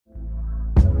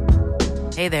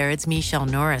Hey there, it's Michelle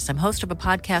Norris. I'm host of a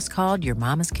podcast called Your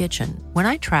Mama's Kitchen. When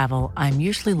I travel, I'm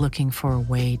usually looking for a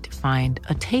way to find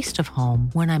a taste of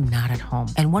home when I'm not at home.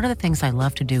 And one of the things I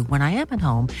love to do when I am at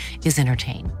home is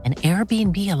entertain. And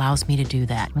Airbnb allows me to do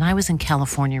that. When I was in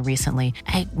California recently,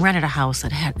 I rented a house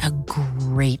that had a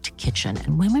great kitchen.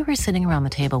 And when we were sitting around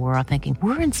the table, we were all thinking,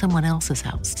 we're in someone else's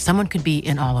house. Someone could be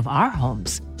in all of our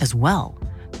homes as well.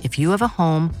 If you have a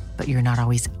home, but you're not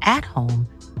always at home,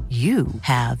 you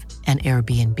have an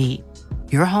Airbnb.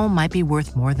 Your home might be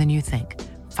worth more than you think.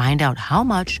 Find out how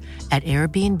much at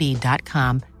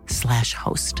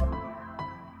airbnb.com/host.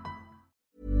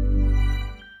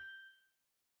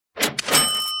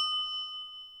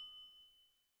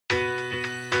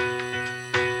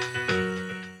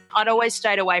 I'd always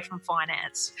stayed away from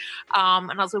finance.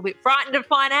 And I was a little bit frightened of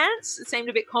finance. It seemed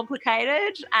a bit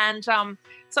complicated. And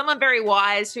someone very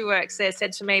wise who works there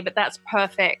said to me, but that's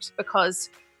perfect because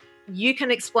you can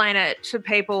explain it to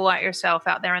people like yourself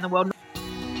out there in the world.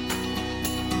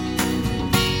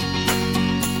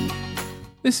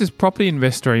 This is Property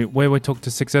Investory, where we talk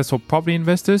to successful property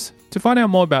investors to find out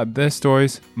more about their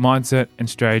stories, mindset, and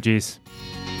strategies.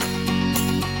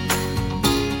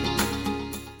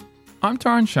 I'm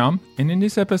Tyron Shum, and in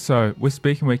this episode, we're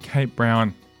speaking with Kate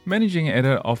Brown, Managing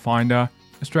Editor of Finder,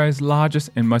 Australia's largest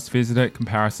and most visited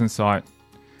comparison site.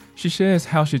 She shares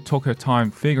how she took her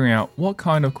time figuring out what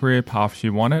kind of career path she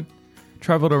wanted,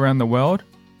 travelled around the world,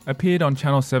 appeared on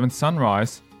Channel 7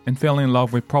 Sunrise, and fell in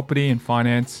love with property and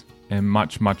finance, and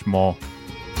much, much more.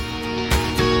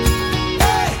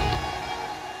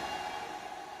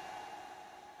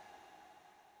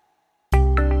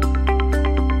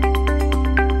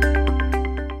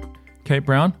 Kate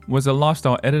Brown was a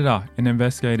lifestyle editor and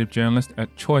investigative journalist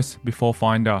at Choice before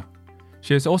Finder.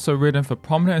 She has also written for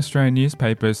prominent Australian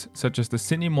newspapers such as the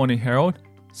Sydney Morning Herald,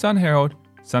 Sun Herald,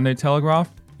 Sunday Telegraph,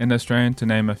 and The Australian, to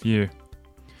name a few.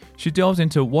 She delves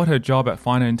into what her job at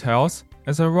Finder entails,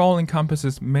 as her role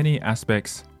encompasses many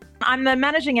aspects. I'm the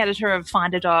managing editor of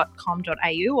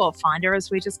finder.com.au, or Finder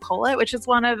as we just call it, which is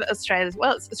one of Australia's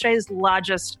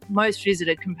largest, most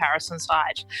visited comparison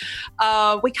site.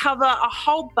 We cover a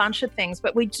whole bunch of things,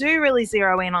 but we do really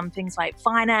zero in on things like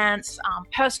finance,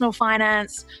 personal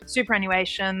finance,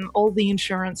 superannuation, all the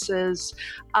insurances,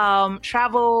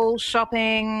 travel,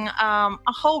 shopping, a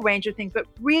whole range of things. But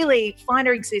really,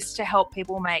 Finder exists to help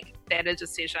people make better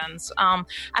decisions. And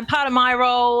part of my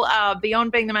role,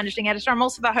 beyond being the managing editor, I'm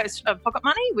also the host of Pocket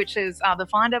Money, which is the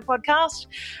Finder podcast,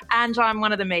 and I'm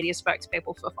one of the media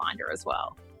spokespeople for Finder as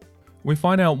well. We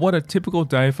find out what a typical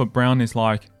day for Brown is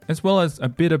like, as well as a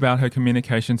bit about her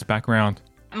communications background.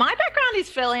 My background is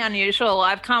fairly unusual.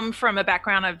 I've come from a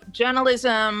background of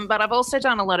journalism, but I've also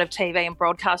done a lot of TV and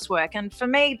broadcast work. And for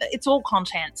me, it's all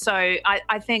content. So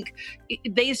I think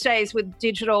these days with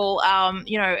digital,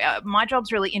 my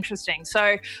job's really interesting.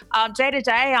 So day to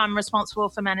day, I'm responsible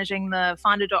for managing the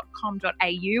finder.com.au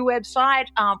website,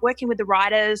 working with the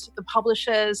writers, the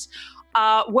publishers,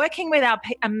 working with our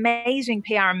amazing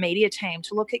PR and media team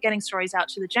to look at getting stories out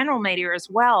to the general media as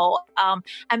well,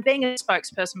 and being a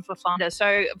spokesperson for Finder.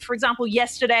 So, for example,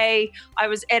 yesterday I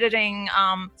was editing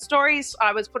stories.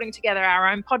 I was putting together our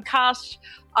own podcast.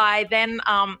 I then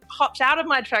hopped out of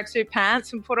my tracksuit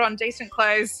pants and put on decent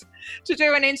clothes to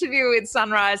do an interview with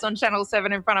Sunrise on Channel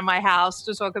 7 in front of my house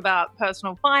to talk about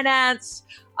personal finance,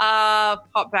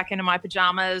 hop back into my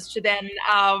pajamas to then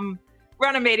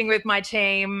run a meeting with my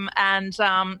team and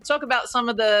talk about some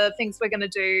of the things we're going to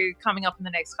do coming up in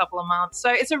the next couple of months. So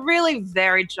it's a really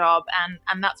varied job,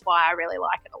 and that's why I really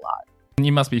like it a lot.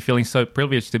 You must be feeling so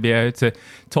privileged to be able to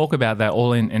talk about that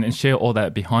all in and share all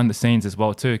that behind the scenes as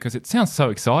well too, because it sounds so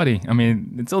exciting. I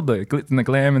mean, it's all the glitz and the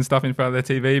glam and stuff in front of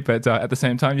the TV, but at the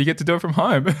same time, you get to do it from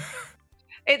home.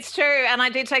 It's true. And I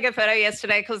did take a photo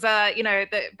yesterday because,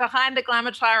 behind the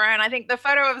glamour Tyrone, I think the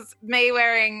photo of me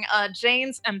wearing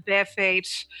jeans and bare feet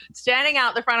standing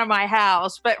out the front of my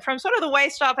house. But from sort of the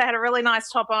waist up, I had a really nice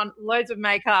top on, loads of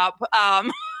makeup,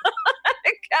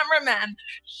 cameraman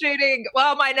shooting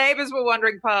while my neighbors were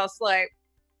wandering past like,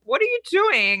 what are you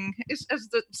doing? Has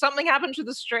something happened to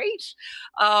the street?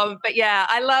 But yeah,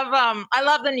 I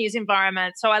love the news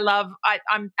environment. So I'm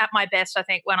at my best, I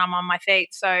think, when I'm on my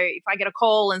feet. So if I get a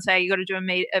call and say you got to do a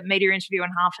media interview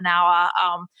in half an hour,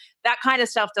 that kind of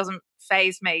stuff doesn't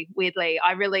faze me, weirdly.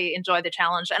 I really enjoy the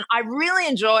challenge. And I really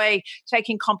enjoy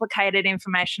taking complicated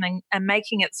information and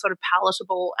making it sort of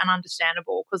palatable and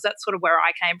understandable, because that's sort of where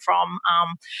I came from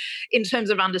in terms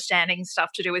of understanding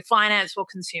stuff to do with finance or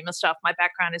consumer stuff. My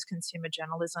background is consumer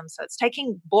journalism. So it's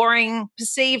taking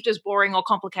perceived as boring or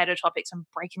complicated topics and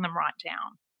breaking them right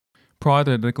down. Prior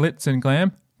to the glitz and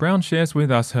glam, Brown shares with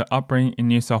us her upbringing in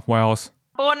New South Wales.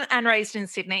 born and raised in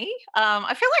Sydney.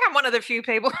 I feel like I'm one of the few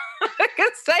people who can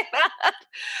say that.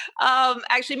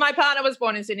 Actually, my partner was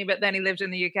born in Sydney, but then he lived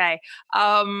in the UK.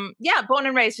 Born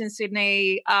and raised in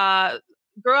Sydney.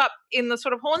 Grew up in the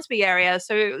sort of Hornsby area,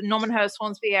 so Normanhurst,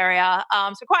 Hornsby area,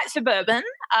 so quite suburban.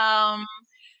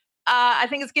 I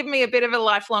think it's given me a bit of a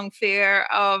lifelong fear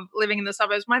of living in the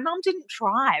suburbs. My mum didn't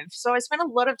drive, so I spent a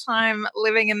lot of time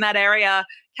living in that area,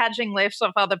 catching lifts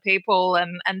off other people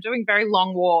and doing very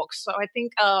long walks. So I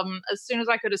think as soon as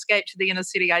I could escape to the inner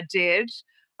city, I did.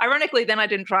 Ironically, then I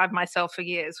didn't drive myself for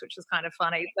years, which is kind of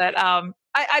funny. But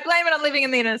I blame it on living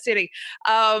in the inner city.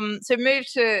 So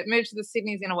moved to the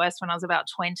Sydney's inner west when I was about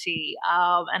 20,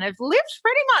 and I've lived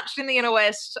pretty much in the inner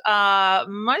west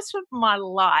most of my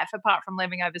life, apart from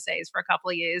living overseas for a couple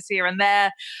of years here and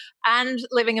there, and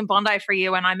living in Bondi for a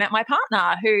year when I met my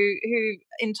partner, who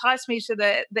enticed me to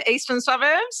the eastern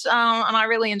suburbs, and I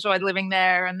really enjoyed living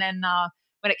there. And then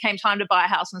when it came time to buy a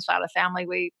house and start a family,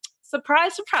 we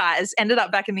surprise, surprise, ended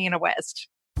up back in the inner west.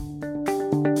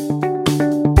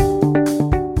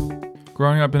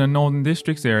 Growing up in the Northern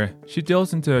Districts area, she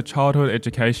delves into her childhood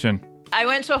education. I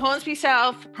went to Hornsby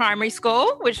South Primary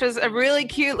School, which was a really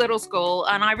cute little school,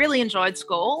 and I really enjoyed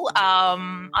school.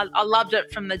 I loved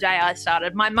it from the day I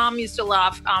started. My mum used to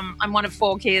laugh. I'm one of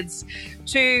 4 kids.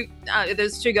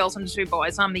 There's 2 girls and 2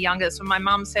 boys. I'm the youngest. And my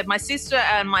mum said my sister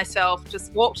and myself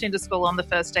just walked into school on the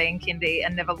first day in kindy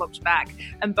and never looked back.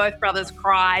 And both brothers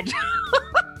cried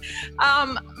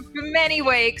for many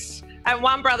weeks. And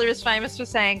one brother is famous for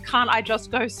saying, "Can't I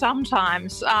just go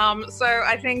sometimes?" So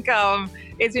I think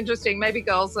it's interesting. Maybe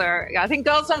I think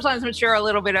girls sometimes mature a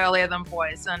little bit earlier than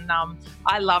boys. And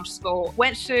I loved school.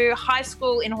 Went to high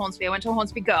school in Hornsby. I went to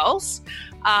Hornsby Girls,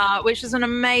 which is an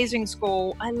amazing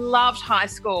school. I loved high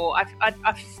school.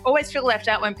 I always feel left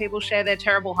out when people share their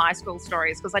terrible high school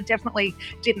stories, because I definitely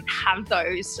didn't have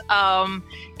those.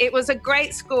 It was a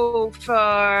great school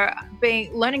for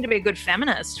learning to be a good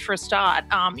feminist for a start.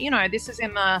 This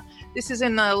is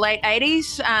in the late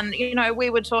 80s, and we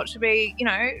were taught to be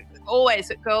always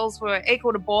that girls were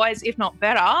equal to boys, if not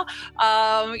better.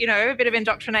 A bit of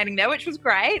indoctrinating there, which was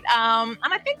great. And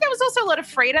I think there was also a lot of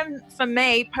freedom for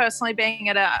me personally, being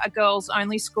at a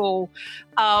girls-only school.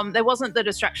 There wasn't the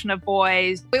distraction of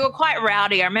boys. We were quite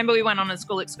rowdy. I remember we went on a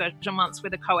school excursion once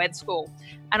with a co-ed school,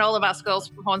 and all of us girls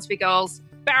from Hornsby Girls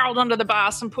barreled under the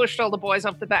bus and pushed all the boys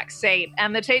off the back seat.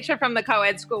 And the teacher from the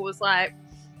co-ed school was like,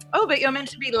 "Oh, but you're meant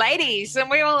to be ladies." And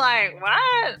we were like,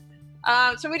 "What?"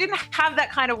 So we didn't have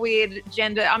that kind of weird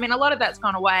gender. I mean, a lot of that's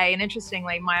gone away. And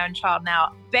interestingly, my own child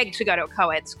now begged to go to a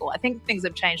co-ed school. I think things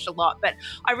have changed a lot, but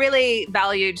I really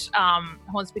valued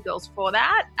Hornsby Girls for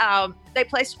that. They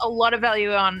placed a lot of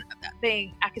value on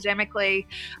being academically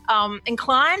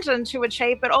inclined and to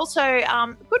achieve, but also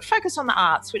good focus on the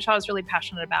arts, which I was really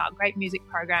passionate about. Great music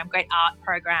program, great art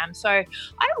program. So I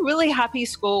had a really happy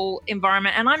school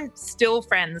environment, and I'm still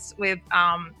friends with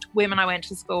women I went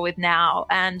to school with now.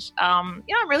 And,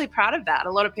 I'm really proud of that.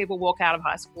 A lot of people walk out of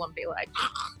high school and be like,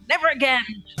 never again.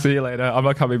 See you later. I'm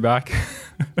not coming back.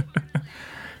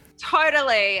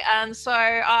 Totally. And so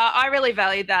I really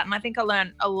valued that. And I think I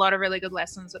learned a lot of really good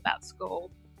lessons at that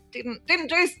school. Didn't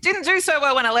do so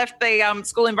well when I left the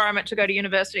school environment to go to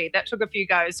university. That took a few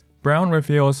goes. Brown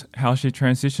reveals how she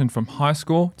transitioned from high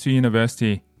school to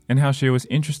university and how she was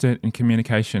interested in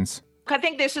communications. I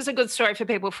think this is a good story for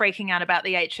people freaking out about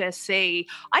the HSC.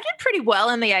 I did pretty well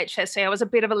in the HSC. I was a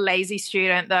bit of a lazy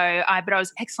student, though, but I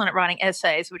was excellent at writing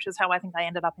essays, which is how I think I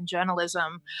ended up in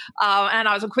journalism. And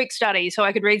I was a quick study, so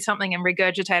I could read something and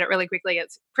regurgitate it really quickly.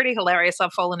 It's pretty hilarious.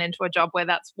 I've fallen into a job where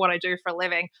that's what I do for a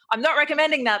living. I'm not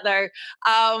recommending that, though.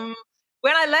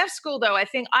 When I left school, though, I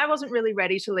think I wasn't really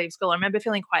ready to leave school. I remember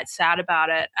feeling quite sad about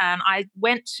it. And I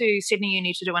went to Sydney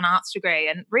Uni to do an arts degree.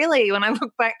 And really, when I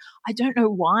look back, I don't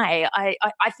know why. I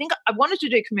think I wanted to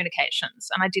do communications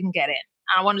and I didn't get in.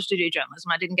 I wanted to do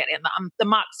journalism. I didn't get in. The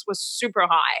marks were super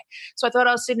high. So I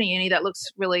thought, Sydney Uni, that looks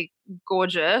really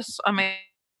gorgeous. I mean,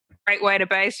 great way to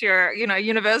base your,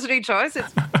 university choice.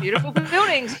 It's beautiful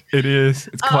buildings. It is.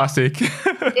 It's classic.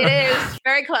 It is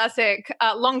very classic.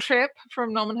 Long trip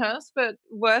from Normanhurst, but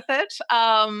worth it.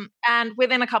 And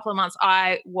within a couple of months,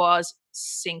 I was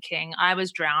sinking. I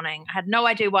was drowning. I had no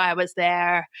idea why I was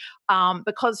there.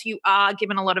 Because you are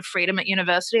given a lot of freedom at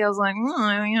university, I was like,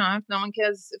 if no one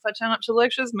cares if I turn up to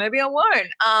lectures, maybe I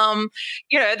won't.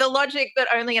 The logic that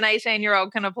only an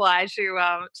 18-year-old can apply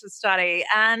to study.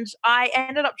 And I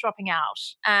ended up dropping out.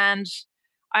 And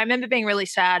I remember being really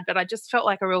sad, but I just felt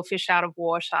like a real fish out of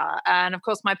water. And of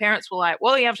course, my parents were like,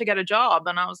 well, you have to get a job.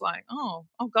 And I was like, oh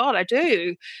God, I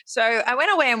do. So I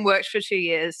went away and worked for 2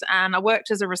 years, and I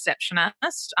worked as a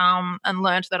receptionist, and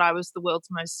learned that I was the world's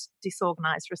most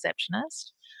disorganized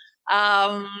receptionist.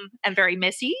 And very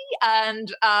messy,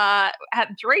 and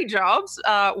had 3 jobs,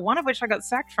 one of which I got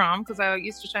sacked from because I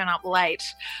used to turn up late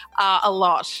a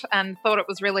lot, and thought it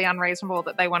was really unreasonable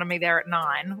that they wanted me there at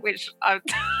 9, which I'm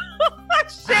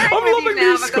sharing with you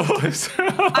now because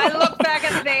I look back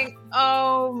and think,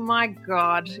 oh my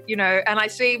God, and I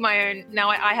see my own, now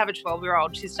I have a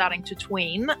 12-year-old, she's starting to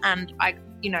tween, and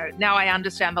now I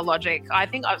understand the logic. I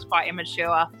think I was quite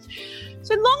immature.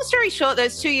 So long story short,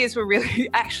 those 2 years were really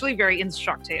actually very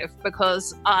instructive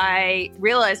because I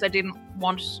realized I didn't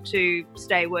want to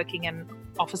stay working in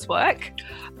office work.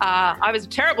 I was a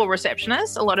terrible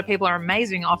receptionist. A lot of people are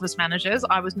amazing office managers.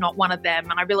 I was not one of them.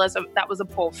 And I realized that was a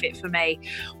poor fit for me.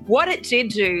 What it did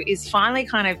do is finally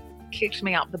kind of kicked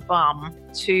me up the bum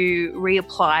to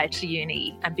reapply to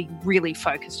uni and be really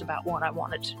focused about what I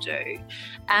wanted to do.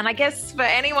 And I guess for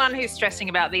anyone who's stressing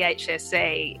about the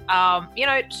HSC,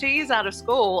 2 years out of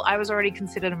school, I was already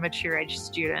considered a mature age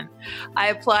student. I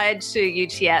applied to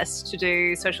UTS to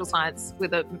do social science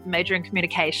with a major in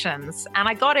communications, and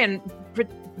I got in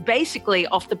basically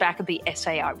off the back of the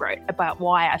essay I wrote about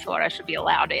why I thought I should be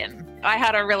allowed in. I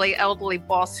had a really elderly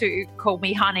boss who called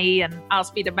me honey and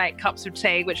asked me to make cups of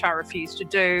tea, which I refused to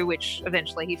do, which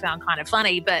eventually he found kind of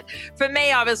funny. But for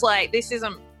me, I was like, this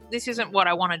isn't what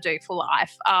I want to do for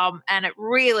life. And it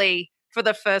really, for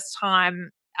the first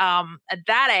time at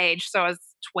that age, so I was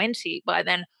 20 by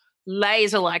then,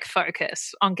 laser-like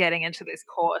focus on getting into this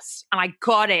course. And I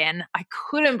got in. I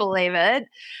couldn't believe it.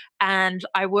 And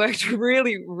I worked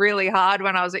really, really hard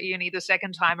when I was at uni the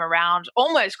second time around,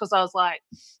 almost because I was like,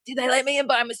 did they let me in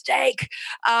by mistake?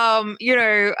 A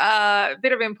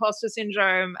bit of imposter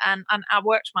syndrome. And I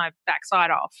worked my backside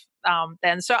off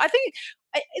then. So I think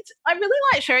I really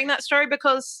like sharing that story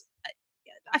because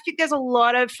I think there's a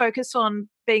lot of focus on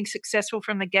being successful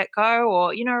from the get-go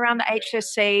or, around the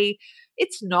HSC.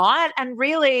 It's not. And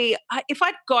really, if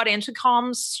I'd got into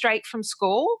comms straight from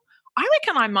school, I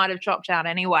reckon I might have dropped out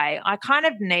anyway. I kind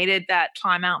of needed that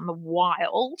time out in the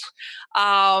wild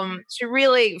to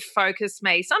really focus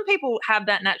me. Some people have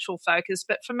that natural focus,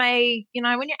 but for me, when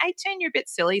you're 18, you're a bit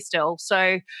silly still.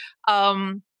 So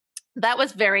that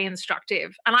was very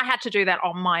instructive. And I had to do that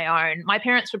on my own. My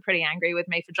parents were pretty angry with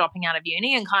me for dropping out of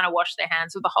uni and kind of washed their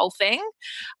hands of the whole thing.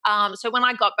 So when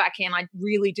I got back in, I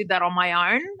really did that on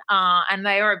my own. And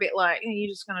they were a bit like,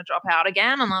 you're just going to drop out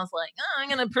again? And I was like, I'm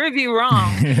going to prove you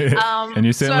wrong. And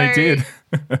you certainly did.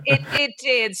 It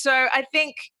did. So I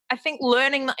think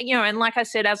learning, and like I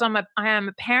said, as I am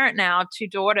a parent now of 2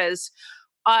 daughters,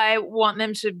 I want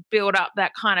them to build up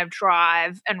that kind of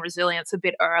drive and resilience a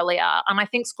bit earlier. And I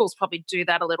think schools probably do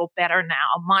that a little better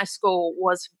now. My school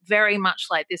was very much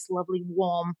like this lovely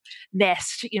warm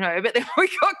nest, but then we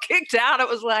got kicked out. It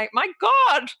was like, my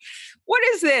God, what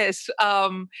is this?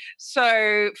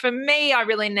 So for me, I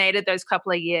really needed those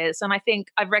couple of years. And I think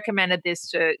I've recommended this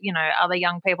to, other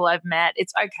young people I've met.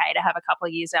 It's okay to have a couple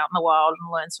of years out in the wild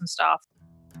and learn some stuff.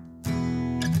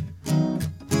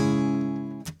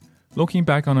 Looking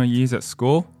back on her years at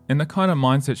school and the kind of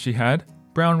mindset she had,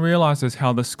 Brown realises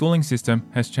how the schooling system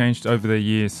has changed over the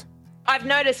years. I've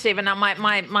noticed even now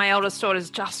my eldest daughter's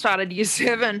just started year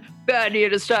 7. Bad year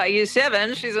to start year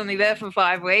 7. She's only there for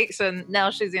 5 weeks and now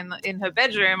she's in her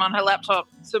bedroom on her laptop,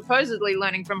 supposedly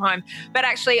learning from home. But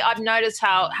actually I've noticed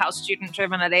how student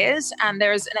driven it is, and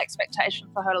there is an expectation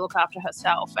for her to look after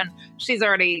herself. And she's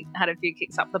already had a few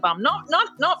kicks up the bum.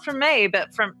 Not from me,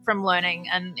 but from learning.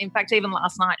 And in fact, even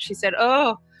last night she said,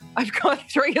 I've got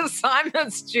 3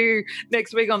 assignments due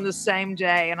next week on the same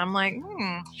day. And I'm like,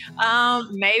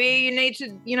 maybe you need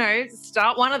to,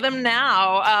 start one of them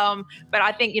now. But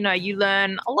I think, you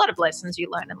learn a lot of lessons you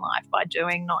learn in life by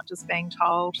doing, not just being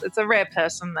told. It's a rare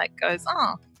person that goes,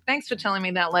 thanks for telling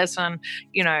me that lesson.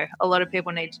 A lot of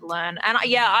people need to learn. And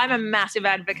I'm a massive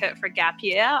advocate for gap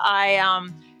year. I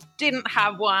didn't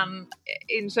have one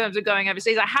in terms of going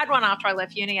overseas. I had one after I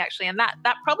left uni, actually. And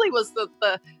that probably was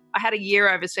I had a year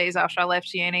overseas after I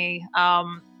left uni,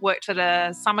 worked at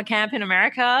a summer camp in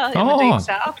America in the deep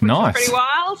south, which was pretty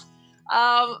wild.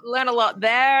 Learned a lot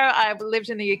there. I lived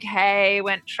in the UK,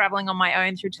 went traveling on my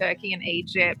own through Turkey and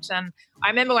Egypt. And I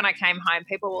remember when I came home,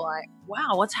 people were like,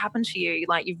 wow, what's happened to you?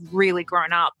 Like, you've really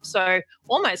grown up. So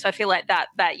almost I feel like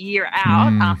that year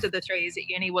out after the 3 years at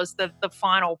uni was the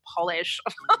final polish.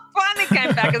 I finally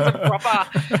came back as a proper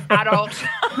adult.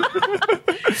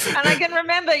 And I can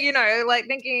remember, like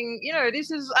thinking,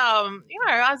 this is, I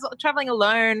was traveling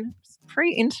alone,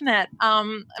 pre-internet.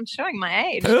 I'm showing my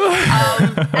age.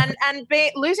 And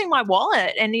losing my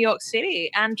wallet in New York City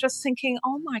and just thinking,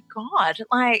 oh my God,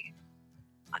 like,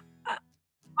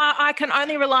 I can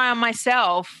only rely on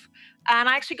myself. And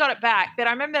I actually got it back. But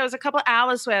I remember there was a couple of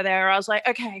hours where I was like,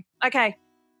 okay,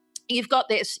 you've got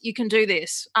this. You can do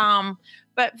this.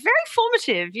 But very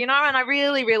formative, and I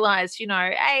really realized,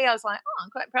 I was like, oh, I'm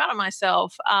quite proud of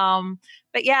myself.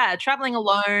 But yeah, traveling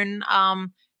alone,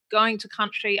 going to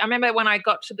country. I remember when I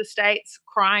got to the States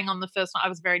crying on the first night. I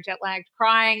was very jet lagged,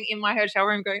 crying in my hotel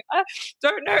room going, I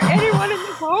don't know anyone in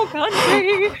this whole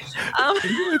country.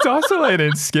 It's isolated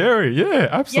and scary. Yeah,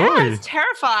 absolutely. Yeah, I was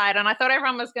terrified. And I thought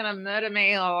everyone was going to murder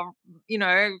me or,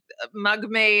 mug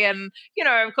me. And,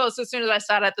 of course, as soon as I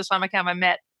started at the summer camp, I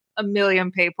met a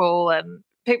million people and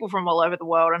people from all over the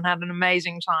world and had an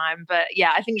amazing time. But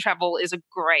yeah, I think travel is a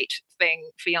great thing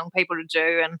for young people to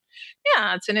do. And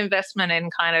yeah, it's an investment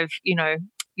in kind of,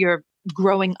 your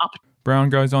growing up. Brown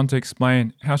goes on to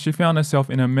explain how she found herself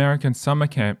in an American summer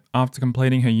camp after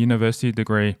completing her university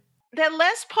degree. They're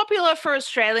less popular for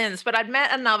Australians, but I'd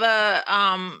met another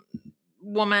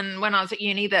woman when I was at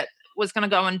uni that was going to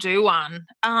go and do one.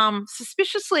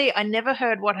 Suspiciously, I never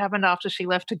heard what happened after she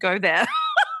left to go there.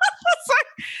 So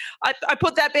I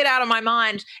put that bit out of my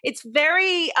mind. It's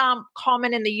very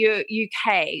common in the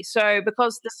UK. So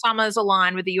because the summers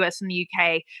align with the US and the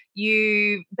UK,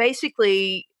 you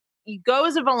go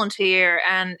as a volunteer,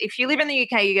 and if you live in the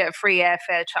UK, you get a free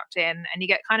airfare chucked in, and you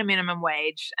get kind of minimum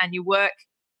wage, and you work.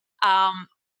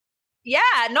 Yeah,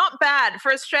 not bad.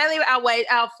 For Australia,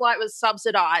 our flight was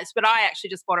subsidised, but I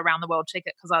actually just bought a round the world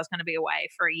ticket because I was going to be away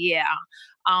for a year.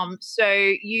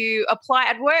 So you apply.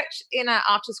 I'd worked in an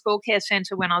after school care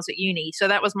centre when I was at uni, so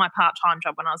that was my part-time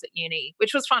job when I was at uni,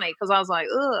 which was funny because I was like,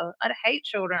 ugh, I hate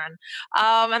children.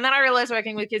 And then I realised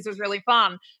working with kids was really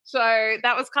fun. So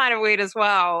that was kind of weird as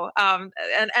well. And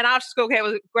after school care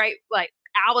was great, like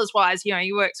hours-wise.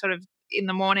 You work sort of in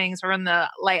the mornings or in the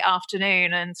late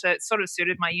afternoon, and so it sort of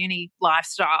suited my uni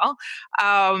lifestyle.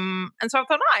 And so I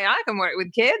thought, I can work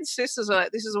with kids. This is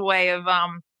a way of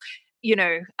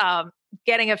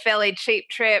getting a fairly cheap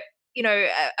trip,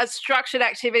 a structured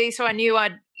activity. So I knew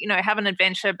I'd have an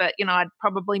adventure, but I'd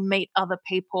probably meet other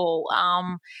people.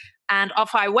 And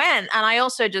off I went. And I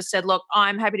also just said, look,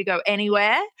 I'm happy to go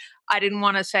anywhere. I didn't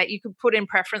want to say, you could put in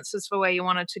preferences for where you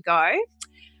wanted to go.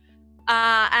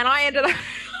 And I ended up,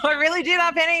 I really did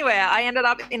up anywhere. I ended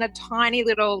up in a tiny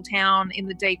little town in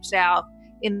the deep south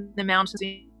in the mountains,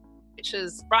 which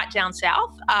is right down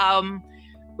south.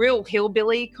 Real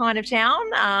hillbilly kind of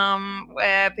town,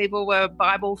 where people were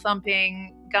Bible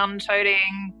thumping, gun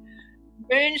toting,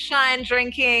 moonshine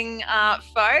drinking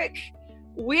folk.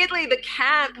 Weirdly, the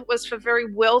camp was for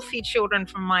very wealthy children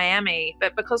from Miami,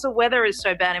 but because the weather is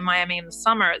so bad in Miami in the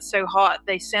summer, it's so hot,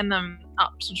 they send them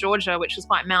up to Georgia, which is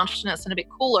quite mountainous and a bit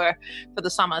cooler for the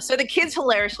summer. So the kids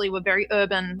hilariously were very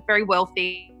urban, very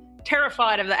wealthy,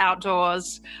 terrified of the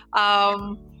outdoors.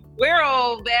 We're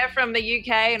all there from the UK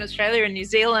and Australia and New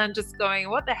Zealand just going,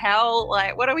 what the hell?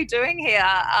 Like, what are we doing here?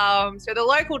 So the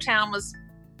local town was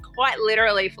quite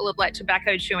literally full of like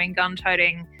tobacco chewing, gun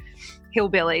toting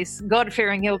hillbillies,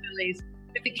 God-fearing hillbillies.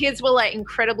 But the kids were like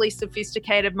incredibly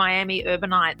sophisticated Miami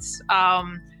urbanites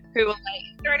who were like,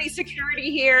 is there any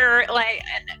security here? Like,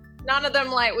 none of them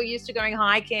like were used to going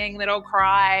hiking. They'd all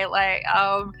cry. Like,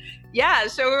 yeah,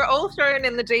 so we were all thrown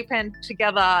in the deep end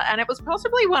together, and it was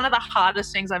possibly one of the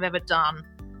hardest things I've ever done.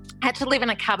 I had to live in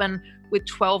a cabin with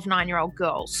 12 9-year-old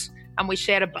girls, and we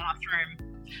shared a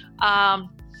bathroom.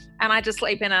 And I just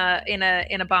sleep in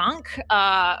a bunk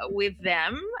with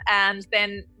them. And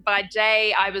then by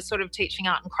day, I was sort of teaching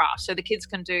art and craft. So the kids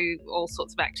can do all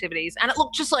sorts of activities. And it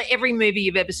looked just like every movie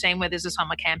you've ever seen where there's a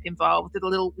summer camp involved, with the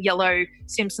little yellow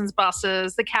Simpsons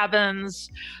buses, the cabins.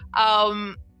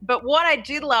 But what I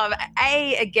did love,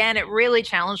 again, it really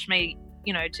challenged me,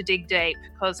 to dig deep,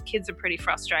 because kids are pretty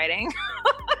frustrating.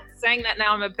 Saying that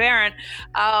now I'm a parent,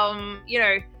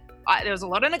 there was a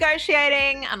lot of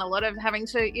negotiating and a lot of having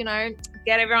to,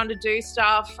 get everyone to do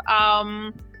stuff.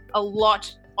 A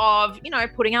lot of, you know,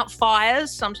 putting out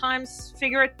fires, sometimes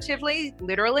figuratively,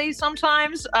 literally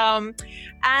sometimes. And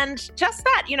just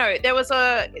that, you know, and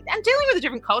dealing with a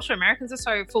different culture. Americans are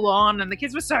so full on, and the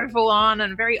kids were so full on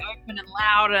and very open and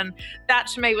loud. And that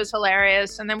to me was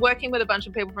hilarious. And then working with a bunch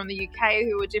of people from the UK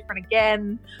who were different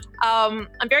again. I'm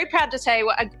very proud to say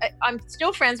I'm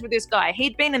still friends with this guy.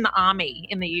 He'd been in the army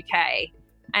in the UK.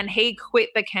 And he quit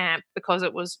the camp because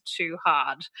it was too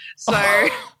hard. So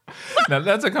now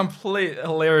that's a complete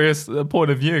hilarious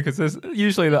point of view, because there's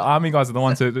usually the army guys are the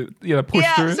ones who, you know, push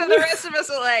through. So the rest of us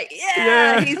are like,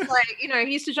 yeah. He's like, you know,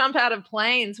 he used to jump out of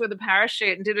planes with a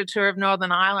parachute and did a tour of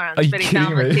Northern Ireland, but he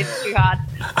found the kids too hard.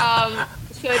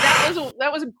 So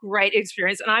that was a great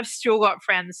experience, and I've still got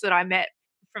friends that I met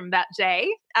from that day,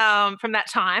 from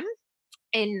that time.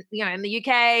 In the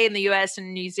UK, in the US,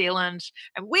 and New Zealand.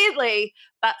 And weirdly,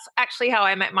 that's actually how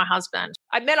I met my husband.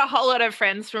 I met a whole lot of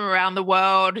friends from around the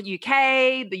world,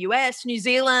 UK, the US, New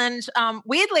Zealand.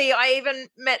 Weirdly, I even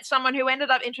met someone who ended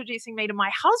up introducing me to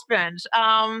my husband.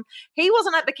 He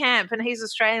wasn't at the camp, and he's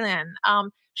Australian.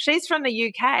 She's from the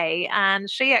UK, and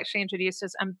she actually introduced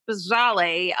us. And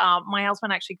bizarrely, my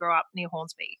husband actually grew up near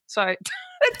Hornsby. So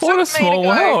what a small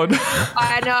world.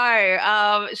 I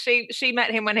know. She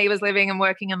met him when he was living and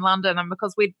working in London, and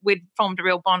because we'd formed a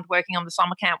real bond working on the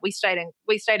summer camp, we stayed in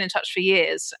touch for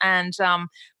years. And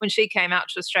when she came out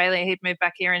to Australia, he'd moved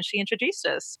back here, and she introduced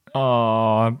us.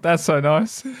 Oh, that's so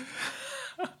nice. You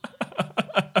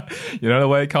know, the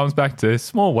way it comes back to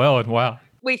small world. Wow.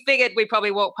 We figured we'd probably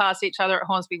walk past each other at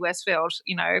Hornsby Westfield,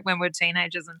 you know, when we're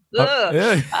teenagers, and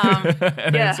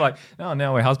and then it's like, oh,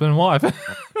 now we're husband and wife.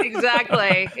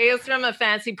 Exactly. He was from a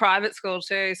fancy private school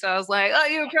too, so I was like, oh,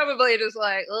 you were probably just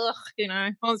like, ugh, you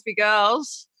know, Hornsby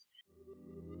girls.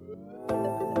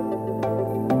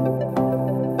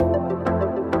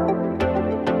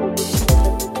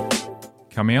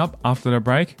 Coming up after the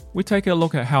break, we take a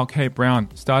look at how Kate Brown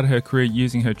started her career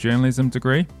using her journalism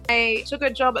degree. I took a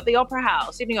job at the Opera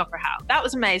House, Sydney Opera House. That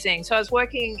was amazing. So I was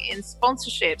working in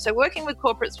sponsorship, so working with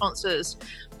corporate sponsors,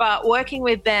 but working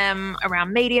with them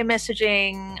around media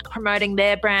messaging, promoting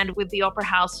their brand with the opera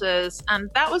houses. And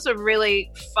that was a really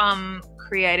fun,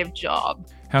 creative job.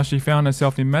 How she found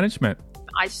herself in management.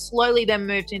 I slowly then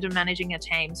moved into managing a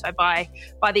team. So by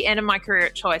the end of my career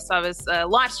at Choice, I was a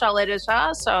lifestyle editor.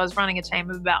 So I was running a team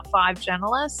of about 5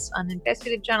 journalists, an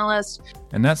investigative journalist.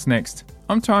 And that's next.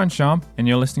 I'm Tyron Shum, and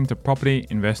you're listening to Property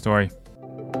Investory.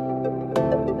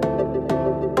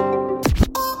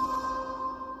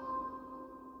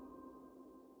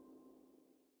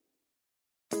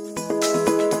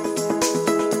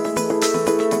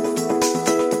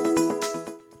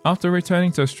 After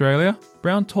returning to Australia,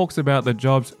 Brown talks about the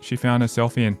jobs she found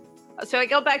herself in. So I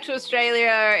got back to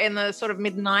Australia in the sort of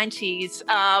mid-90s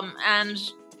and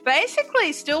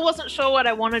basically still wasn't sure what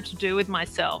I wanted to do with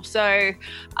myself. So,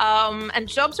 and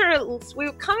we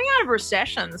were coming out of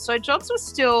recession, so jobs were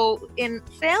still in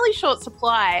fairly short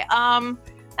supply.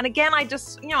 And again, I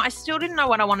still didn't know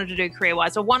what I wanted to do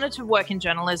career-wise. I wanted to work in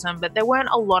journalism, but there weren't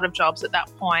a lot of jobs at that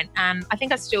point. And I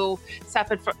think I still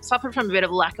suffered from a bit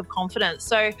of a lack of confidence.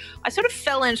 So I sort of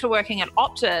fell into working at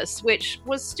Optus, which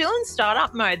was still in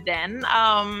startup mode then.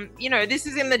 This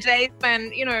is in the days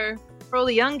when, for all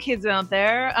the young kids out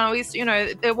there,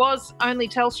 there was only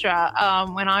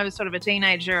Telstra when I was sort of a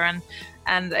teenager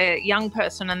and a young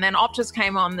person. And then Optus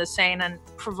came on the scene and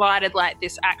provided like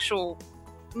this actual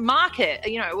market,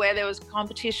 where there was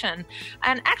competition,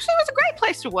 and actually it was a great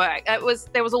place to work.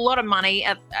 There was a lot of money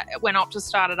when Optus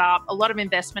started up, a lot of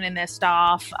investment in their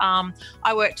staff.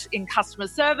 I worked in customer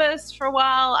service for a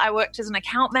while. I worked as an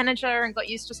account manager and got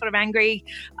used to sort of angry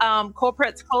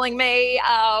corporates calling me.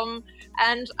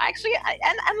 And actually,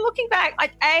 and looking back,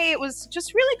 it was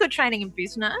just really good training in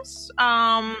business.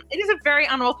 It is a very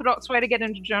unorthodox way to get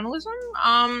into journalism.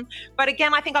 But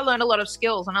again, I think I learned a lot of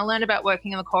skills, and I learned about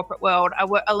working in the corporate world.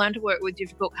 I learned to work with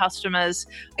difficult customers.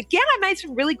 Again, I made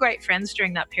some really great friends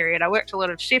during that period. I worked a lot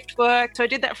of shift work. So I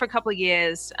did that for a couple of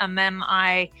years. And then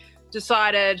I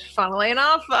decided, funnily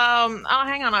enough,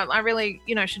 hang on, I really,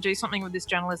 should do something with this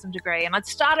journalism degree. And I'd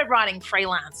started writing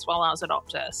freelance while I was at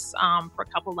Optus for a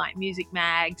couple of like music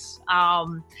mags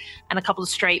and a couple of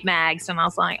street mags. And I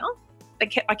was like,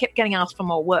 I kept getting asked for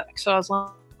more work. So I was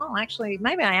like, actually,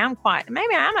 maybe I am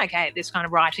okay at this kind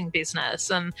of writing business,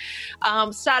 and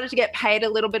started to get paid a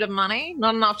little bit of money,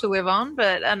 not enough to live on,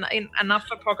 but enough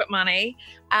for pocket money.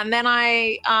 And then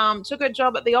I took a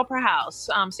job at the Opera House,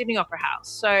 Sydney Opera House.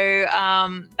 So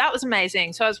that was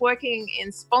amazing. So I was working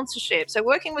in sponsorship, so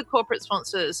working with corporate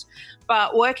sponsors,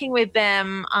 but working with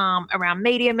them around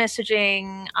media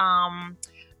messaging,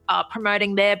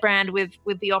 promoting their brand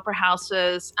with the opera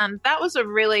houses. And that was a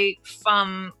really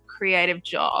fun, creative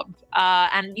job,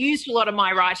 and used a lot of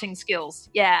my writing skills.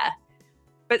 Yeah.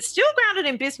 But still grounded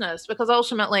in business, because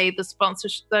ultimately those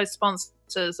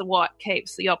sponsors are what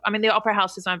keeps the opera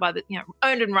house is owned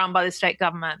and run by the state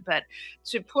government, but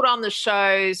to put on the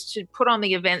shows, to put on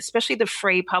the events, especially the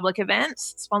free public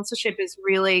events, sponsorship is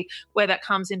really where that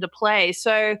comes into play.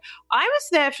 So I was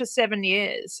there for 7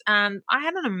 years and I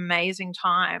had an amazing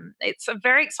time. It's a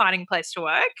very exciting place to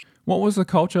work. What was the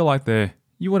culture like there?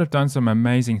 You would have done some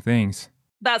amazing things.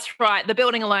 That's right. The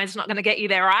building alone is not going to get you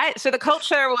there, right? So the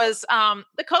culture was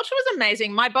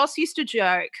amazing. My boss used to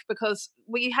joke, because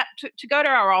we had to go to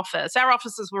our office. Our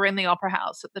offices were in the Opera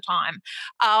House at the time.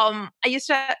 I used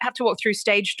to have to walk through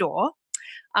stage door,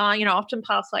 often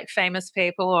past like famous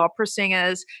people or opera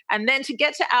singers. And then to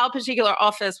get to our particular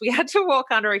office, we had to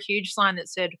walk under a huge sign that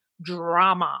said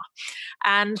drama.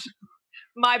 And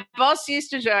my boss used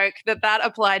to joke that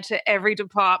applied to every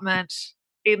department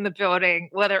in the building,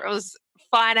 whether it was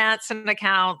finance and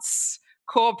accounts,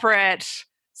 corporate,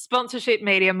 sponsorship,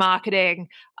 media, marketing.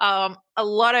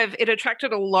 It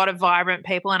attracted a lot of vibrant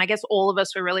people, and I guess all of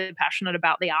us were really passionate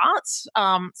about the arts.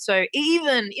 So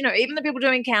even the people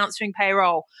doing accounts, doing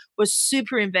payroll, were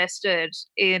super invested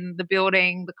in the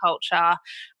building, the culture,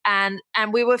 and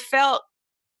we all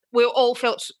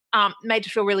felt made to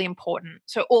feel really important.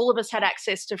 So all of us had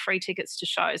access to free tickets to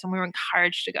shows, and we were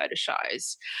encouraged to go to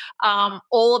shows.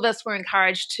 All of us were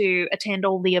encouraged to attend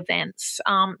all the events.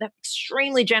 They're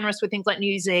extremely generous with things like New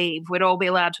Year's Eve. We'd all be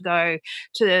allowed to go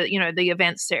to the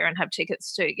events there and have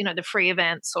tickets to the free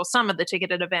events or some of the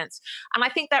ticketed events. And I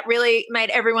think that really made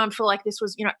everyone feel like this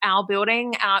was our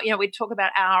building. We'd talk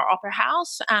about our opera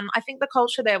house, and I think the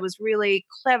culture there was really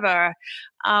clever,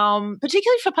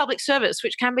 particularly for public service,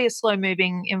 which can be a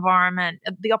slow-moving environment.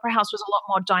 The Opera House was a lot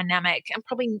more dynamic and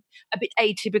probably a bit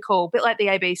atypical, a bit like the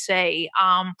ABC,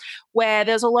 where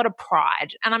there's a lot of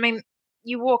pride. And I mean,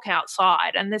 you walk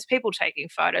outside and there's people taking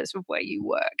photos of where you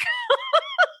work.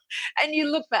 And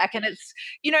you look back and it's,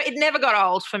 it never got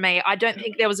old for me. I don't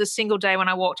think there was a single day when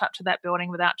I walked up to that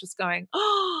building without just going,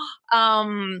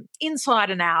 inside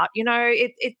and out.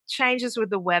 It changes with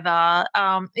the weather.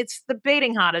 It's the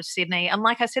beating heart of Sydney. And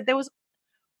like I said, there was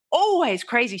always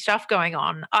crazy stuff going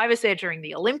on. I was there during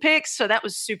the Olympics, so that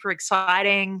was super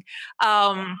exciting.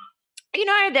 There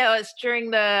was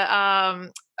during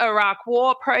the Iraq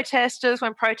War protesters,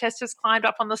 when protesters climbed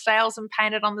up on the sails and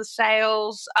painted on the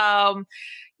sails,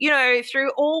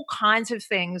 through all kinds of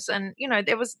things. And,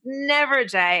 there was never a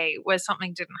day where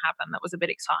something didn't happen that was a bit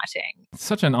exciting.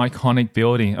 Such an iconic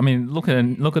building. I mean, look at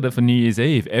it for New Year's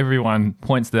Eve. Everyone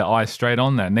points their eye straight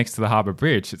on that next to the Harbour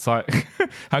Bridge. It's like,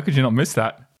 how could you not miss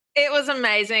that? It was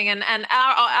amazing. And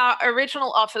our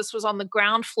original office was on the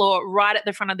ground floor right at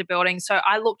the front of the building. So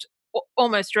I looked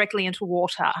almost directly into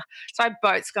water. So I had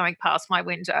boats going past my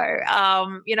window.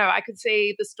 I could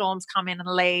see the storms come in and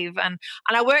leave. And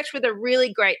I worked with a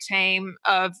really great team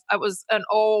it was an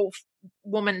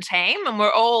all-woman team, and we're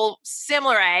all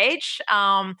similar age,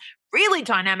 really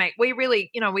dynamic. We really,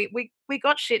 we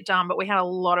got shit done, but we had a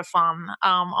lot of fun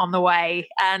on the way.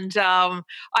 And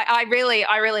I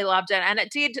really loved it. And it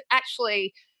did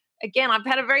actually, again, I've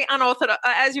had a very unorthodox,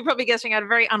 as you're probably guessing, I had a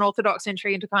very unorthodox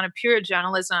entry into kind of pure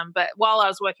journalism. But while I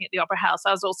was working at the Opera House,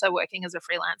 I was also working as a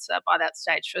freelancer by that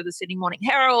stage for the Sydney Morning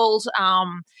Herald,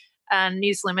 and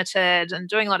News Limited, and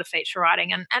doing a lot of feature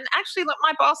writing. And actually, look,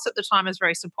 my boss at the time was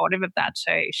very supportive of that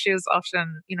too. She was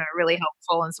often, really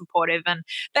helpful and supportive. And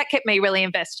that kept me really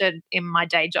invested in my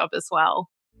day job as well.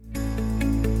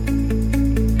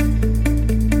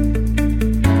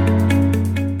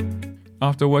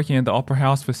 After working at the Opera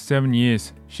House for 7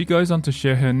 years, she goes on to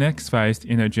share her next phase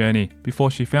in her journey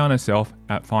before she found herself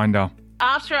at Finder.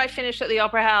 After I finished at the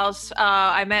Opera House,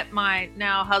 I met my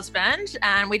now husband,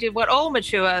 and we did what all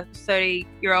mature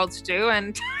 30-year-olds do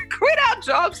and quit our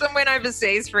jobs and went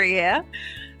overseas for a year.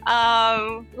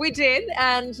 We did,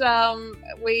 and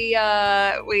we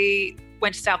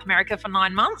went to South America for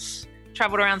 9 months,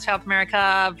 traveled around South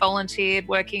America, volunteered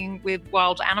working with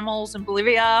wild animals in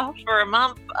Bolivia for a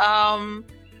month,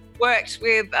 worked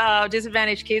with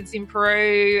disadvantaged kids in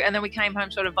Peru, and then we came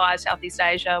home sort of via Southeast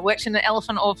Asia, worked in the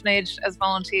elephant orphanage as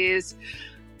volunteers.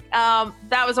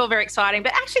 That was all very exciting,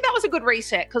 but actually that was a good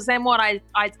reset, because then what I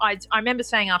remember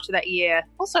saying after that year,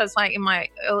 also it's like in my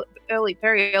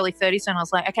very early 30s, and I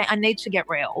was like, okay, I need to get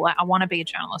real. Like, I want to be a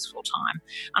journalist full time.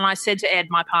 And I said to Ed,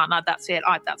 my partner, that's it.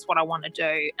 That's what I want to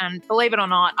do. And believe it or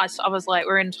not, I was like,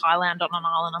 we're in Thailand on an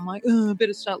island. I'm like, I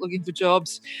better start looking for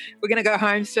jobs. We're going to go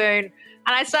home soon.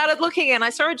 And I started looking, and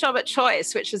I saw a job at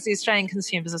Choice, which is the Australian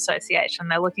Consumers Association.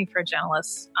 They're looking for a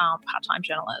journalist, part-time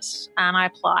journalist. And I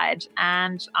applied.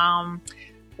 And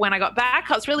when I got back,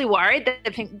 I was really worried.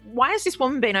 They think, why has this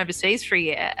woman been overseas for a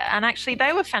year? And actually,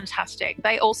 they were fantastic.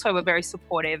 They also were very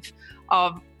supportive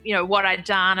of, you know, what I'd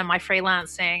done and my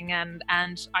freelancing,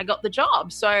 and I got the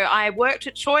job. So I worked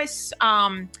at Choice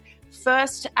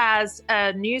first as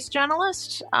a news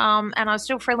journalist, and I was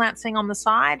still freelancing on the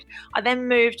side. I then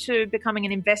moved to becoming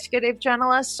an investigative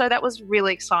journalist, so that was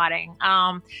really exciting.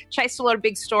 Chased a lot of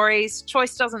big stories.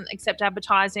 Choice doesn't accept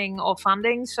advertising or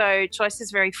funding, so Choice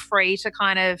is very free to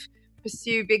kind of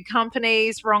pursue big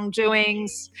companies,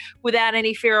 wrongdoings without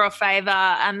any fear or favor.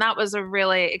 And that was a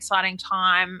really exciting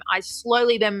time. I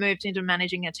slowly then moved into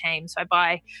managing a team. So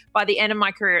by the end of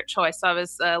my career at Choice, I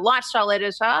was a lifestyle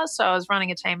editor. So I was running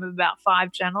a team of about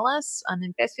 5 journalists, an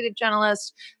investigative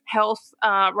journalist, health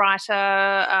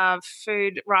writer,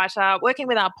 food writer, working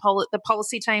with the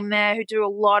policy team there, who do a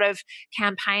lot of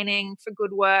campaigning for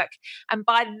good work. And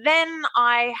by then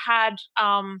I had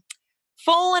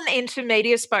fallen into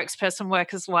media spokesperson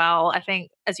work as well. I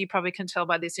think, as you probably can tell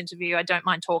by this interview, I don't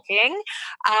mind talking.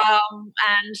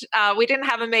 And we didn't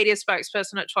have a media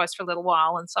spokesperson at Choice for a little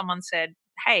while, and someone said,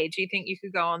 hey, do you think you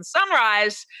could go on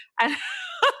Sunrise and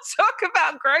talk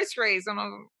about groceries? And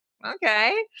I'm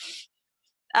okay.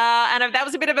 And that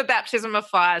was a bit of a baptism of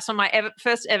fire. So my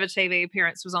first ever TV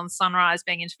appearance was on Sunrise,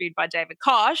 being interviewed by David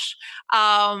Koch.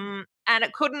 And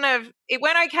it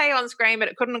went okay on screen, but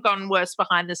it couldn't have gone worse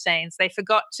behind the scenes. They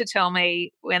forgot to tell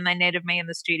me when they needed me in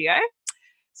the studio.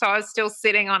 So I was still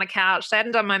sitting on a couch. They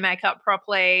hadn't done my makeup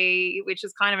properly, which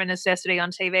is kind of a necessity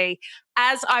on TV.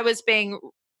 As I was being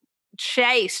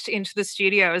chased into the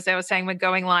studio, as they were saying, we're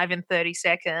going live in 30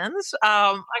 seconds.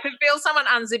 I could feel someone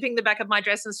unzipping the back of my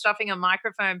dress and stuffing a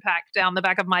microphone pack down the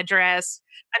back of my dress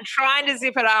and trying to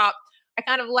zip it up. I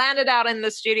kind of landed out in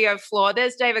the studio floor.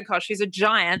 There's David Koch. He's a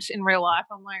giant in real life.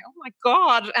 I'm like, oh my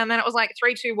God. And then it was like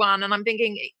 3, 2, 1. And I'm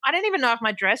thinking, I don't even know if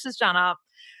my dress is done up.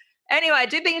 Anyway, I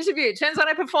did the interview. Turns out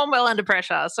I perform well under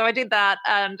pressure. So I did that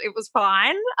and it was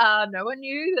fine. No one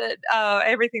knew that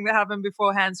everything that happened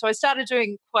beforehand. So I started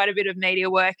doing quite a bit of media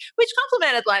work, which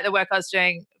complemented like the work I was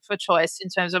doing for Choice in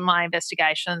terms of my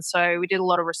investigation. So we did a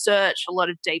lot of research, a lot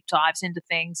of deep dives into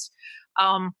things.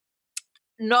 Around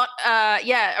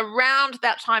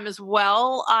that time as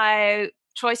well,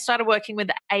 Choice started working with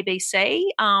the ABC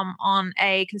on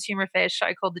a consumer affairs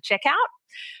show called The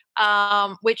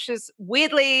Checkout, which is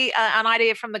weirdly an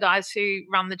idea from the guys who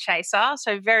run The Chaser.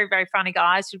 So very, very funny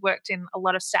guys who worked in a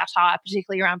lot of satire,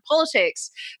 particularly around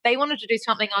politics. They wanted to do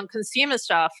something on consumer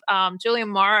stuff. Julian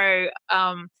Morrow,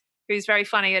 who's very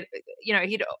funny,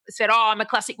 he'd said, I'm a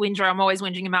classic whinger. I'm always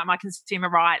whinging about my consumer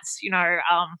rights.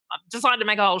 I've decided to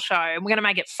make a whole show and we're going to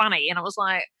make it funny. And it was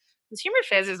like, consumer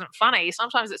affairs isn't funny.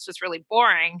 Sometimes it's just really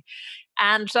boring.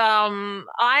 And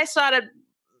I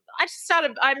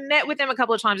met with them a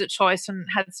couple of times at Choice and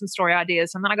had some story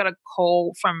ideas. And then I got a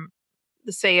call from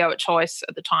the CEO at Choice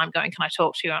at the time going, can I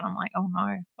talk to you? And I'm like, oh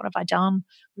no, what have I done?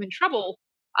 I'm in trouble.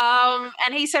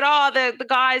 And he said, the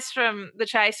guys from The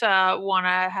Chaser want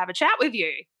to have a chat with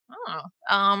you.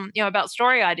 About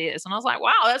story ideas. And I was like,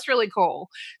 wow, that's really cool.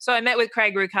 So I met with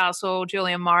Craig Rucastle,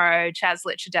 Julian Morrow, Chaz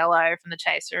Licciardello from The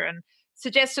Chaser and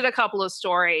suggested a couple of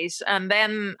stories. And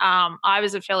then I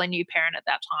was a fairly new parent at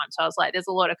that time. So I was like, there's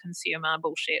a lot of consumer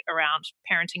bullshit around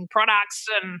parenting products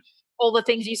and all the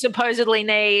things you supposedly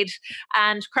need.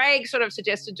 And Craig sort of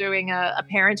suggested doing a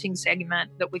parenting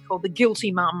segment that we call the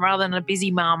guilty mum, rather than a busy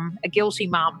mum, a guilty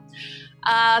mum.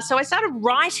 So I started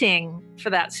writing for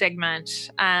that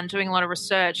segment and doing a lot of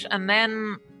research. And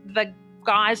then the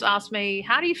guys asked me,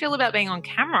 how do you feel about being on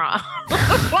camera?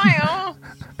 Well,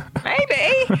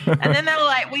 maybe. And then they were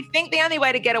like, we think the only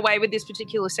way to get away with this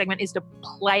particular segment is to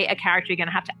play a character you're going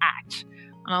to have to act.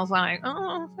 And I was like,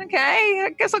 oh, okay,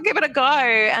 I guess I'll give it a go.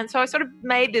 And so I sort of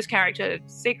made this character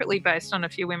secretly based on a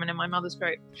few women in my mother's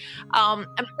group, and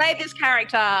played this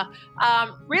character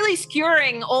really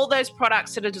skewering all those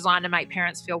products that are designed to make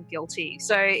parents feel guilty.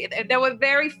 So they were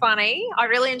very funny. I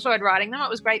really enjoyed writing them. It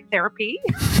was great therapy.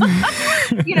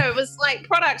 It was like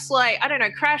products like, I don't know,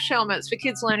 crash helmets for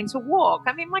kids learning to walk.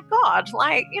 I mean, my God,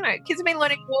 kids have been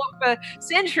learning to walk for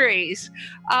centuries.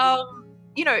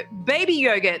 Baby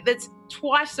yogurt that's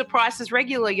twice the price as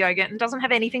regular yogurt and doesn't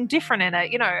have anything different in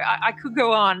it. I could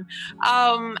go on.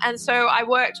 And so I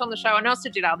worked on the show and also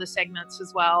did other segments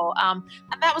as well. And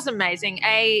that was amazing.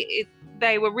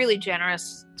 They were really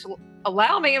generous to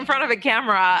allow me in front of a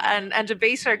camera and to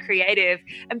be so creative,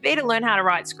 and B, to learn how to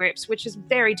write scripts, which is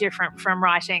very different from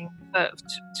writing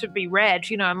to be read.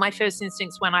 My first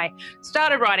instincts when I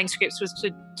started writing scripts was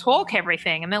to talk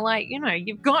everything. And they're like,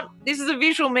 this is a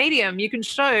visual medium. You can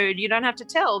show, you don't have to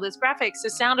tell. There's graphics,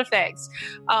 there's sound effects.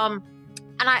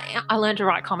 And I learned to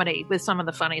write comedy with some of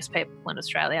the funniest people in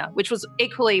Australia, which was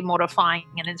equally mortifying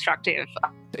and instructive.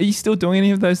 Are you still doing any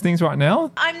of those things right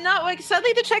now? I'm not.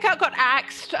 Sadly, the Checkout got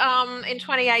axed in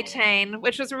 2018,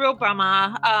 which was a real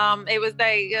bummer. It was the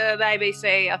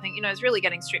ABC, I think, is really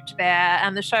getting stripped bare.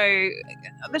 And the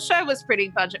show was pretty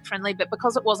budget friendly, but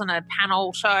because it wasn't a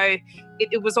panel show,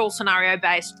 it was all scenario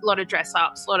based, a lot of dress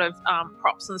ups, a lot of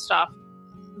props and stuff.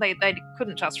 They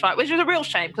couldn't justify it, which was a real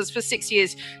shame because for 6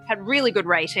 years had really good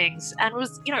ratings and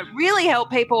was, really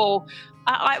helped people.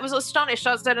 I was astonished.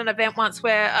 I was at an event once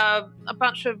where a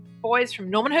bunch of boys from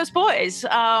Normanhurst Boys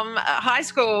High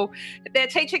School, their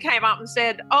teacher came up and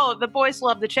said, "Oh, the boys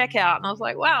love the Checkout." And I was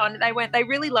like, wow. And they went, "They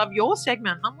really love your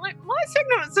segment." And I'm like, my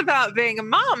segment's about being a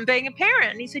mum, being a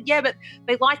parent. And he said, "Yeah, but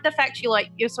they like the fact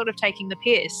you're sort of taking the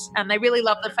piss. And they really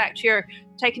love the fact you're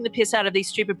taking the piss out of these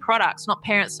stupid products, not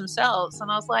parents themselves."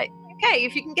 And I was like, okay,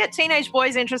 if you can get teenage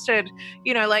boys interested,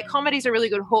 comedy's a really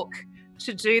good hook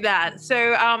to do that. So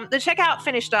the Checkout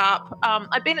finished up.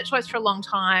 I'd been at Choice for a long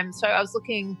time, so I was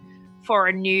looking for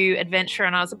a new adventure,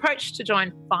 and I was approached to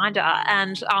join Finder.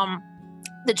 And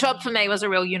the job for me was a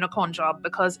real unicorn job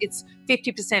because it's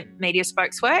 50% media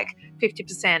spokeswork,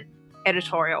 50%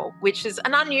 editorial, which is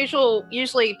an unusual.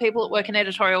 Usually people that work in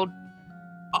editorial,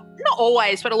 not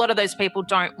always, but a lot of those people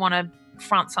don't want to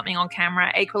front something on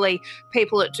camera. Equally,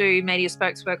 people that do media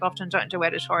spokeswork often don't do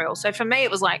editorial. So for me,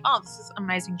 it was like, oh, this is an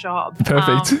amazing job.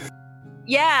 Perfect.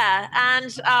 Yeah,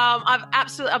 and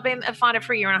I've been a Finder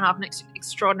for a year and a half, and it's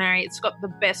extraordinary. It's got the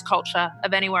best culture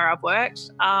of anywhere I've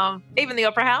worked, even the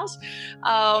Opera House.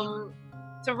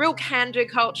 It's a real can-do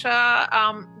culture,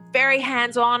 very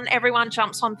hands-on. Everyone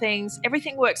jumps on things.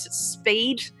 Everything works at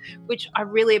speed, which I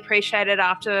really appreciated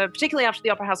particularly after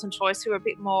the Opera House and Choice, who were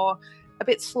a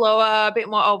bit slower, a bit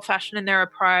more old-fashioned in their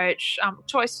approach.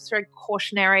 Choice is very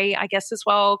cautionary, I guess, as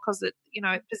well, because it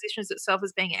positions itself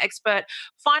as being expert.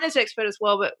 Finder's expert as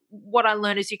well, but what I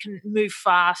learned is you can move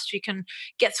fast. You can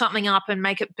get something up and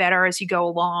make it better as you go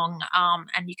along,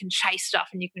 and you can chase stuff.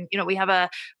 And you can, we have a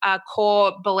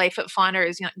core belief at Finder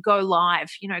is, go live.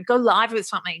 Go live with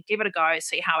something, give it a go,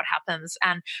 see how it happens.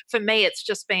 And for me, it's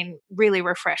just been really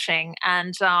refreshing.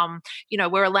 And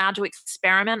we're allowed to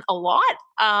experiment a lot.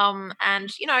 And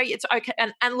it's okay,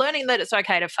 and learning that it's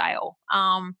okay to fail.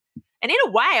 And in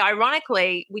a way,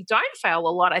 ironically, we don't fail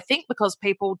a lot, I think, because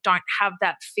people don't have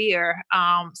that fear.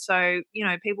 So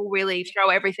people really throw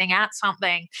everything at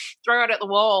something, throw it at the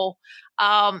wall.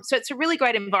 So it's a really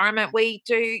great environment. We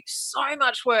do so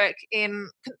much work in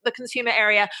the consumer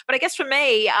area. But I guess for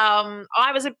me,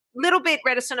 I was a little bit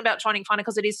reticent about joining Finder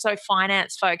because it is so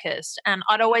finance focused. And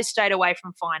I'd always stayed away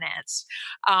from finance.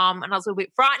 And I was a little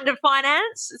bit frightened of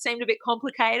finance. It seemed a bit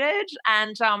complicated.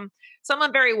 And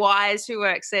someone very wise who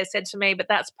works there said to me, but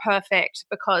that's perfect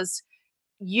because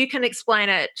you can explain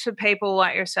it to people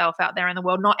like yourself out there in the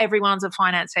world. Not everyone's a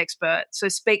finance expert. So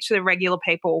speak to the regular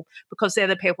people because they're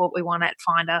the people that we want at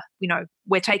Finder.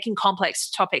 We're taking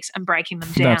complex topics and breaking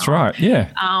them down. That's right,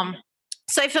 yeah.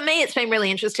 So for me, it's been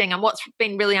really interesting. And what's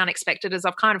been really unexpected is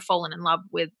I've kind of fallen in love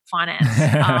with finance.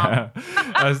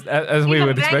 As we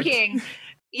would expect.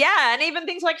 Yeah, and even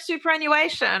things like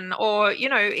superannuation or,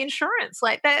 insurance,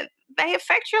 like that. They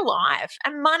affect your life,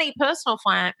 and money, personal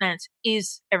finance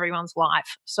is everyone's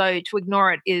life. So to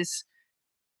ignore it is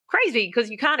crazy because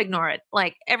you can't ignore it.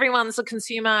 Like everyone's a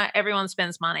consumer, everyone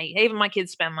spends money. Even my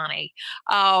kids spend money.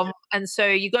 And so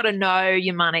you got to know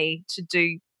your money to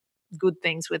do good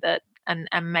things with it and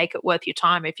make it worth your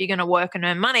time. If you're going to work and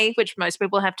earn money, which most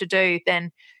people have to do,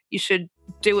 then you should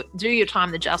do your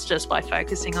time the justice by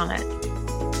focusing on it.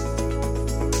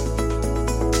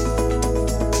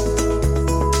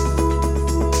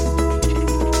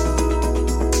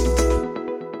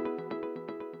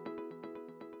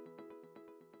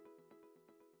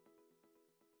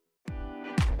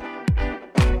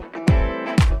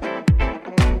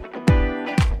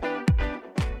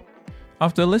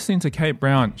 After listening to Kate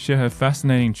Brown share her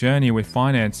fascinating journey with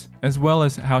finance, as well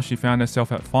as how she found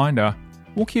herself at Finder,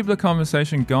 we'll keep the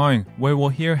conversation going, where we'll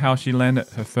hear how she landed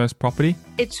her first property.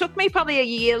 It took me probably a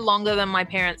year longer than my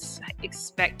parents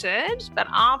expected, but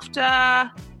after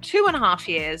 2.5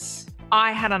 years,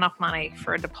 I had enough money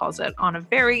for a deposit on a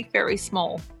very, very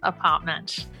small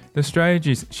apartment. The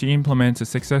strategies she implements to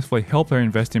successfully help her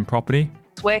invest in property.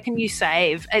 Where can you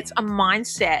save? It's a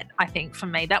mindset, I think, for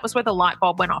me. That was where the light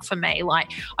bulb went off for me. Like,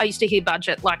 I used to hear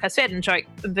budget, like I said, and joke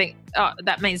and think, oh,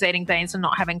 that means eating beans and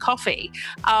not having coffee.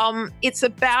 It's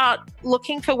about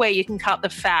looking for where you can cut the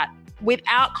fat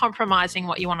without compromising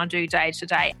what you want to do day to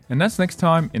day. And that's next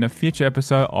time in a future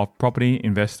episode of Property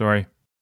Investory.